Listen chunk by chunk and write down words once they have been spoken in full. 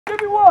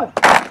Give me one.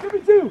 Give me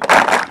two.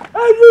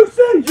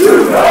 NUC.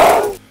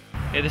 You.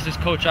 Hey, this is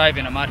Coach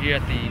Ivan. I'm out here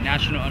at the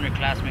National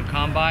Underclassmen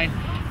Combine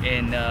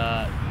in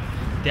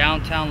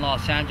downtown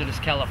Los Angeles,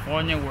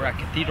 California. We're at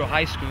Cathedral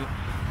High School,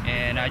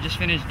 and I just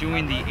finished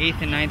doing the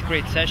 8th and 9th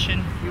grade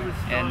session,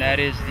 and that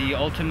is the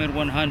Ultimate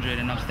 100.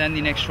 And I'm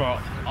standing next to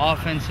our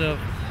offensive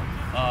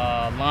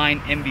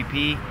line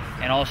MVP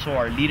and also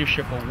our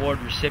Leadership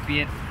Award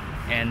recipient,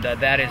 and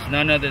that is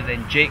none other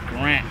than Jake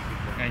Grant.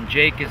 And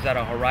Jake is at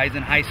a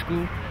Horizon High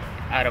School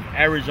out of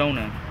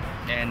Arizona.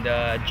 And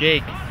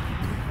Jake,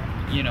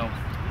 you know,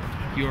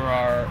 you're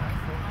our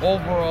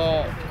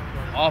overall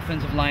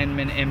offensive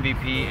lineman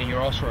MVP, and you're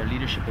also our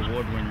Leadership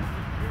Award winner.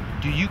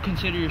 Do you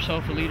consider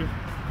yourself a leader?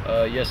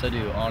 Yes, I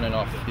do. On and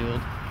off the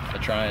field, I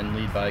try and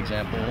lead by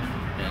example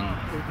and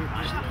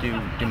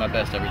just do my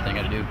best everything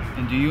I do.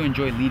 And do you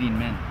enjoy leading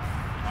men?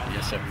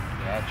 Yes, sir.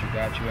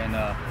 Got you. And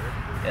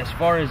as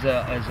far as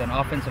an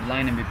offensive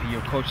line MVP,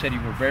 your coach said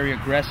you were very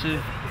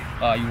aggressive,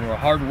 you were a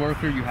hard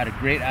worker, you had a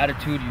great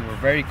attitude, you were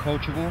very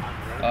coachable,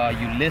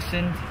 you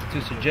listened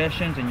to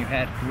suggestions, and you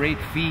had great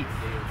feet.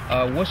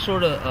 What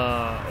sort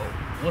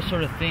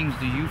of things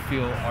do you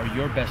feel are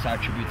your best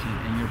attributes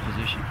in your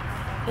position?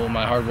 Well,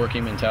 my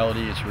hard-working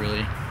mentality is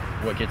really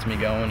what gets me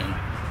going, and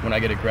when I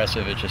get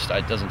aggressive, it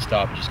doesn't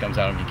stop. It just comes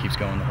out of me, keeps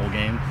going the whole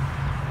game,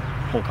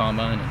 whole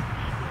combine. And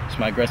it's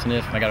my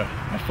aggressiveness,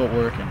 my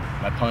footwork, and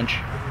my punch.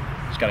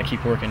 Just got to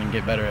keep working and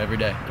get better every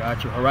day.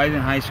 Got you.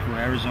 Horizon High School,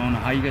 Arizona.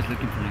 How are you guys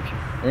looking for next year?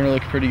 We're gonna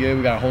look pretty good.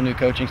 We got a whole new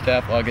coaching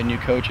staff, a lot of good new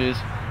coaches.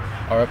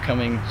 Our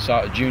upcoming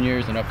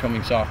juniors and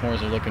upcoming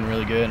sophomores are looking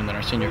really good, and then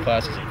our senior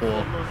class is a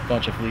full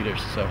bunch of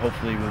leaders. So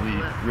hopefully we'll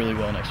be really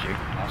well next year.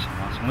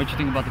 Awesome. What do you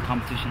think about the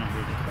competition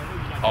over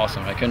there?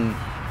 Awesome. I couldn't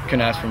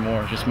ask for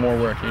more. Just more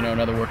work. You know,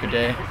 another work a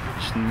day.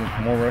 Just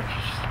more work.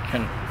 Just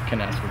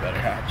couldn't ask for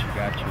better. Got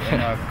you.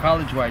 And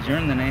college-wise, you're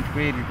in the 9th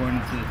grade. You're going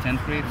into the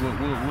 10th grade.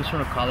 What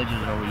sort of colleges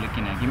are we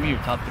looking at? Give me your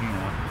top 3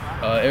 and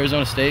 1.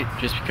 Arizona State,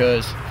 just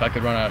because if I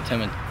could run out of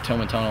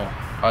Tillman Tunnel,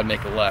 I'd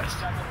make it last.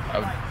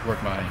 I'd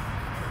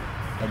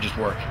just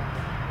work.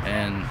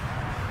 And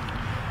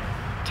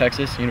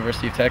Texas,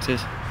 University of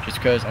Texas, just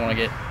because I want to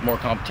get more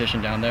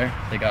competition down there.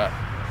 They got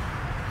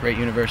great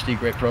university,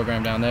 great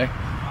program down there.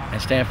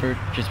 And Stanford,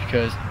 just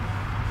because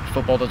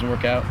football doesn't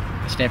work out,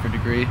 a Stanford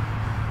degree,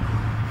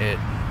 it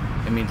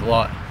means a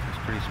lot. That's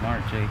pretty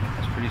smart, Jake.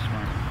 That's pretty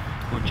smart.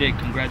 Well, Jake,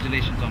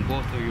 congratulations on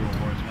both of your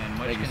awards, man.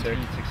 Much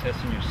continued success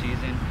in your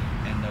season,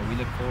 and we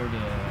look forward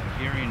to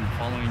hearing and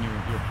following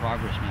your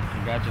progress, man.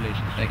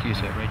 Congratulations. Thank you,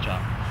 sir. Great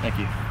job. Thank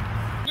you.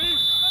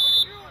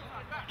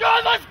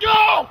 God, let's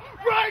go!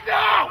 Right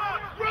now!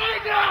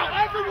 Right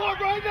now! Everyone,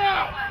 right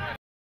now!